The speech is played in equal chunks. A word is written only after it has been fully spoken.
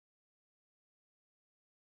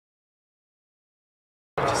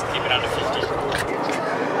Just keep it under 50.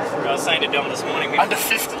 I was saying to Dom this morning... Under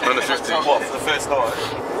 50? Under 50? What, for the first night?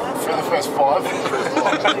 For the first 5.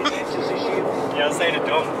 Yeah, I was saying to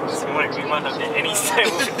Dom this morning, we might not get any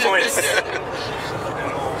stable points.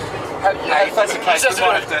 If that's the case, we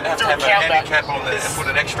might have to have a handicap on there and put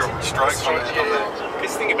an extra stroke on there.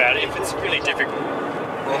 Because think about it, if it's really difficult,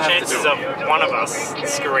 the chances of one of us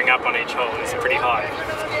screwing up on each hole is pretty high.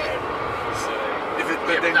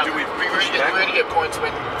 But then do we only get points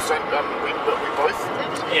when we both?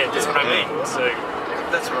 Yeah, that's what I mean. So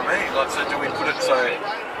that's what I mean. Like, so do we put it so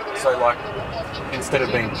like instead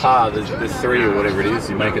of being par, there's 3 or whatever it is,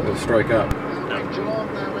 you make it the stroke up.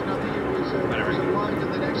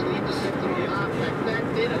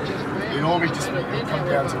 It all be just come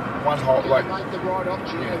down to one hole, like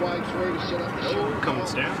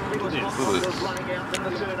comes down. It is.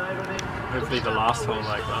 Hopefully the last hole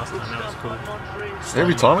like last time, that was cool.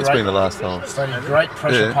 Every time it's been the last hole. Stony, great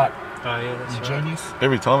pressure putt. Oh yeah, that's right. Genius.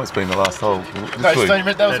 Every time it's been the last hole. No,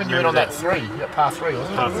 Stony, that was when you went on that 3, par 3,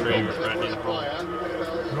 wasn't it? Par 3, right near the hole.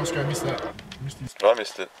 Roscoe missed that. I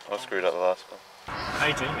missed it. I screwed up the last one.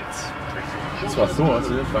 18, it's pretty good. That's what I thought,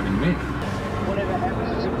 so they're fucking mint.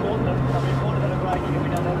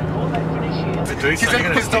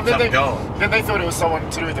 Then they thought it was someone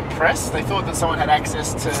to do with the press. They thought that someone had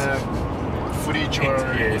access to footage or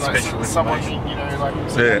special someone, you know, like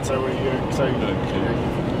so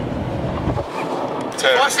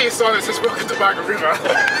I see a sign that says "Welcome to Margaret River."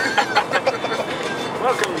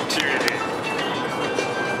 Welcome to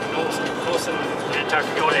Northern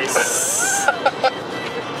Antarctica.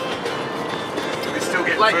 Do we still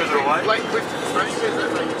get further away? Lake Clifton, right? Where's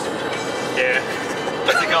that lake? Yeah.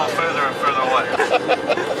 Is it going further and further away?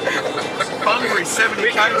 Bunbury, 70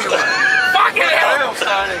 km away. Fucking hell!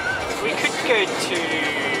 We could go to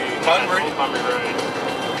Bunbury Road.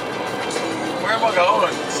 Where am I going?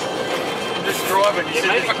 I'm just driving.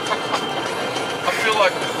 I feel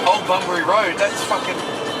like Old Bunbury Road. That's fucking.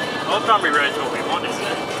 Old Bunbury Road's what we want, isn't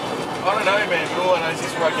it? I don't know, man. All I know is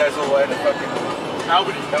this road goes all the way to fucking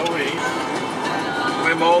Albany.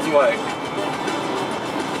 We're miles away.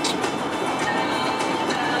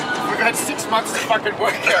 We've had 6 months to fucking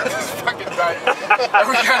work out this fucking day. And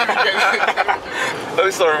we can't even get it. At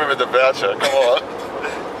least I remembered the voucher, come on.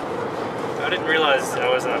 I didn't realise I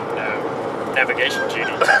was on navigation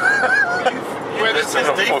duty. It's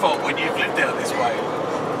just default when you've lived out this way.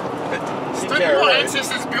 Stony, your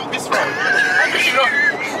ancestors built this road. How could you not?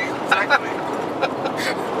 Exactly.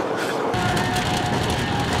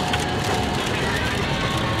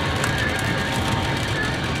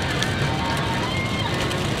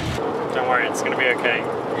 Don't worry, it's going to be okay.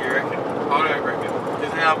 You reckon? I don't reckon.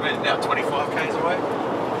 Is it now 25 k's away?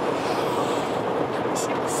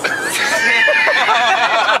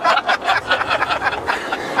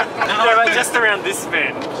 No, but just around this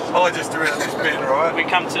bend. Oh, just around this bend, right? We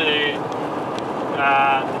come to the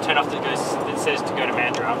turn off that says to go to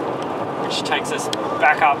Mandurah, which takes us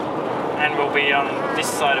back up, and we'll be on this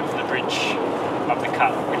side of the bridge of the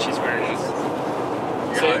cut, which is where it is.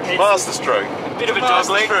 So it's Master stroke. a bit of a dog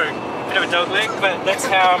leg. Bit of a dog leg, but that's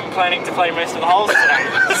how I'm planning to play most of the holes today.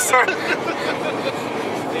 So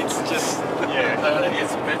it's just, yeah.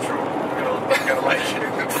 It's petrol. We're gonna make it.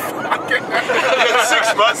 You got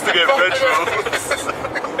 6 months to get petrol.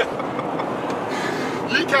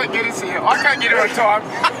 You can't get us here. I can't get here on time.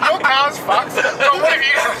 Your car's fucked. So what have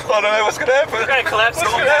you done? I don't know what's going to happen. We're going to collapse.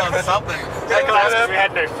 It's going to something. They collapsed because we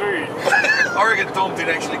had no food. I reckon Dom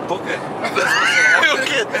did actually book it.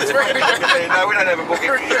 That's what's going to happen. No, we don't have a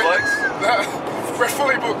booking for you blokes. No, we're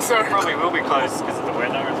fully booked, so. Probably will be closed because of the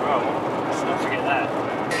weather as well. Let's not forget that.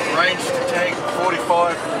 Range to tank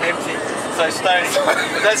 45 empty. So Stony,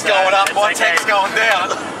 that's going up, my tank's going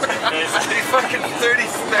down. There's fucking 30,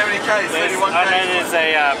 70 k's, 31 k's. I know there's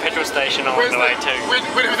a petrol station on the way too.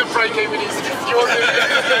 Whenever the break-even is, you're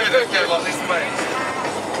there. Go like this, mate.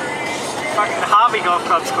 Fucking Harvey Golf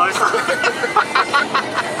Club's closer.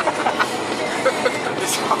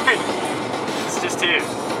 This way. It's just here.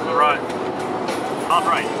 Alright. Half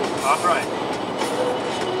right. Half right.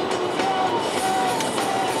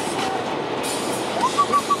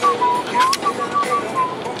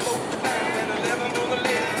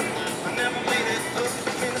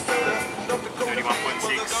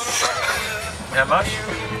 How much?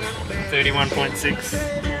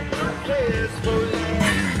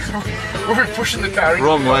 31.6. We're pushing the carry.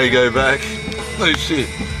 Wrong way, go back. No shit.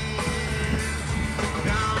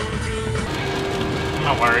 I'm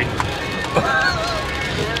not worried.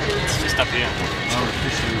 It's just up here. I'm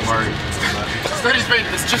officially worried. Stony's been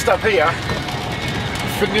it's just up here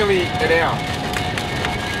for nearly an hour.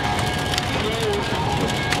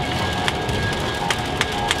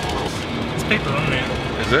 people on there.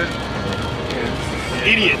 Is it?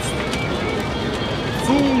 Idiots.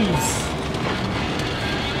 Fools.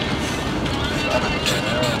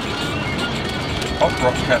 Hot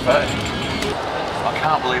Rock Cafe. I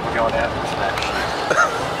can't believe we're going out today.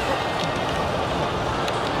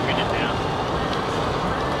 We did now.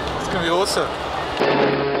 It's gonna be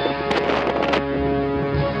awesome.